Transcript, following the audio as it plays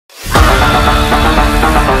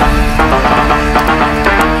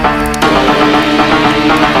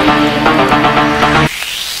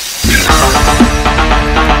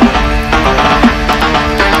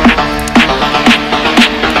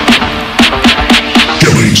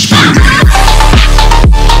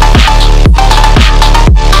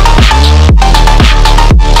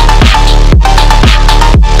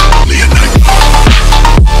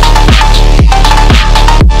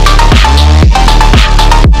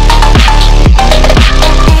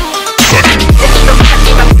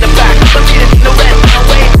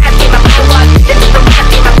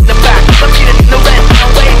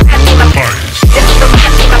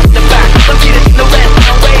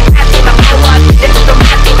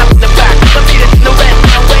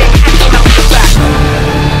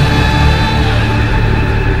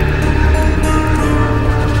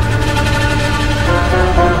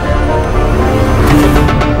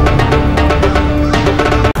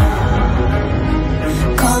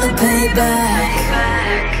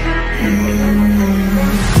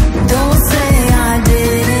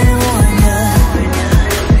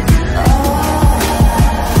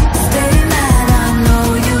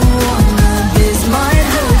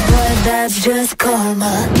just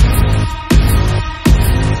karma.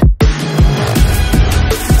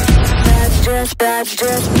 That's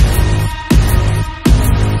just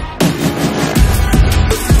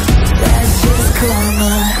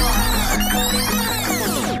karma.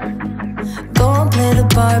 Go and play the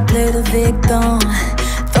part, play the victim.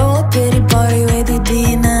 Throw a pity party with your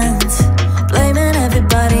demons. Blaming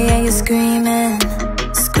everybody and you're screaming,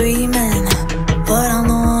 screaming, but I'm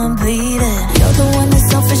the one bleeding. You're the one that's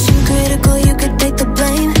selfish and critical, you could take the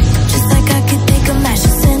blame. Just like I could take a match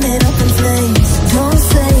and send it up in flames. Don't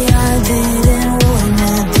say I didn't warn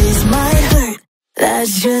that this might hurt.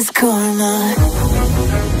 That's just karma.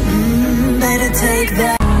 Better take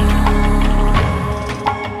that.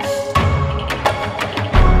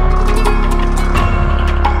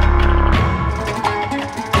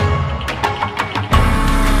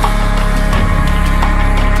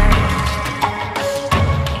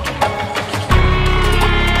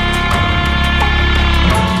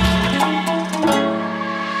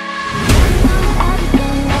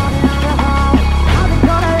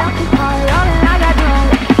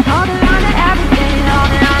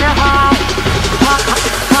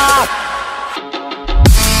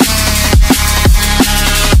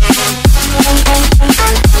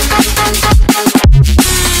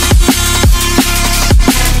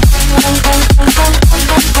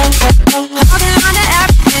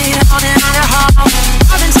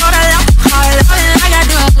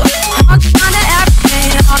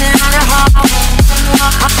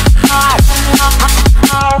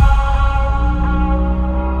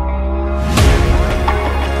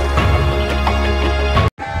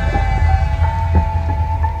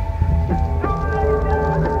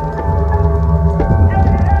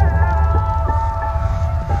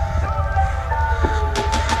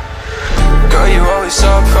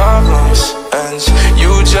 Solve problems and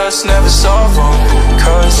you just never solve them,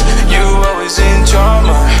 'cause you always in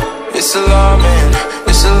drama. It's alarming,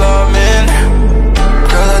 it's alarming.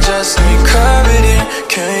 Girl, I just need clarity.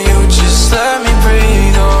 Can you just let me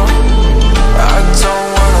breathe? Oh, I don't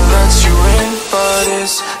wanna let you in, but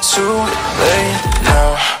it's too late now.